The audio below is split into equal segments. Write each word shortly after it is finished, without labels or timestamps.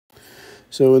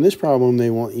So in this problem, they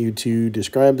want you to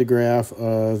describe the graph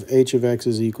of h of x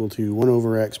is equal to 1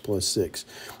 over x plus 6,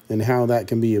 and how that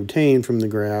can be obtained from the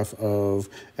graph of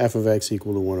f of x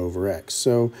equal to 1 over x.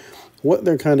 So what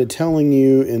they're kind of telling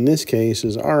you in this case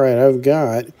is, all right, I've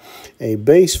got a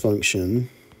base function,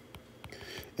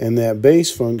 and that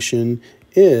base function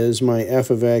is my f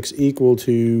of x equal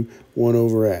to 1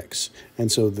 over x.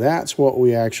 And so that's what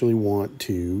we actually want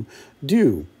to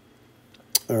do.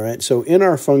 All right, so in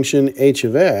our function h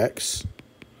of x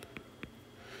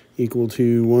equal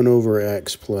to 1 over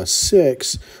x plus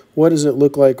 6, what does it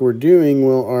look like we're doing?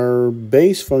 Well, our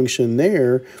base function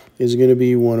there is going to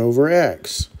be 1 over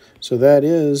x. So that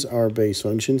is our base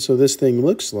function. So this thing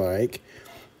looks like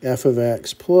f of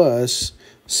x plus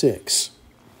 6.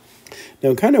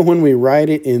 Now, kind of when we write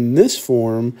it in this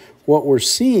form, what we're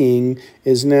seeing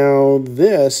is now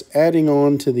this adding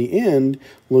on to the end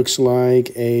looks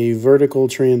like a vertical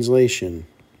translation.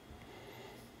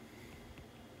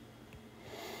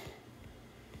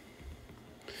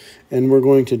 And we're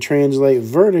going to translate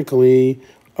vertically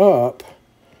up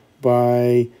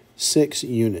by 6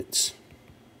 units.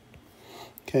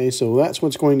 Okay, so that's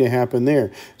what's going to happen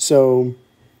there. So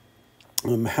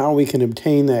how we can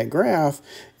obtain that graph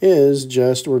is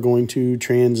just we're going to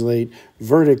translate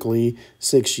vertically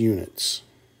 6 units.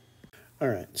 All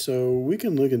right, so we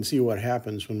can look and see what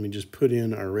happens when we just put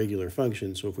in our regular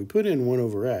function. So if we put in 1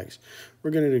 over x, we're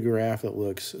going to get a graph that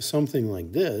looks something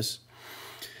like this.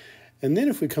 And then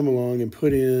if we come along and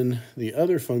put in the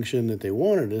other function that they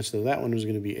wanted us, so that one was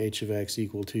going to be h of x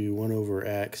equal to 1 over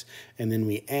x, and then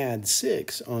we add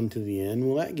 6 onto the end,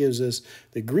 well, that gives us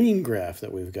the green graph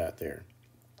that we've got there.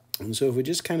 And so if we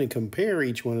just kind of compare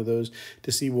each one of those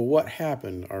to see, well, what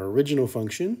happened? Our original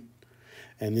function,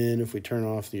 and then if we turn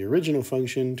off the original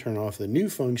function, turn off the new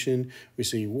function, we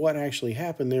see what actually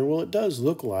happened there. Well, it does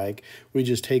look like we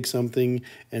just take something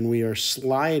and we are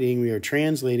sliding, we are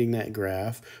translating that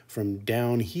graph from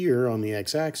down here on the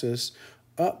x-axis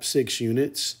up 6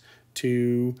 units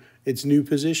to its new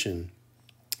position.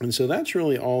 And so that's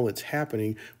really all that's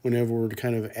happening whenever we're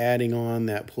kind of adding on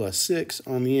that plus 6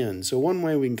 on the end. So one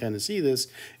way we can kind of see this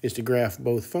is to graph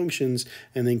both functions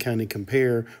and then kind of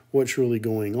compare what's really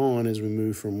going on as we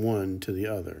move from one to the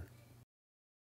other.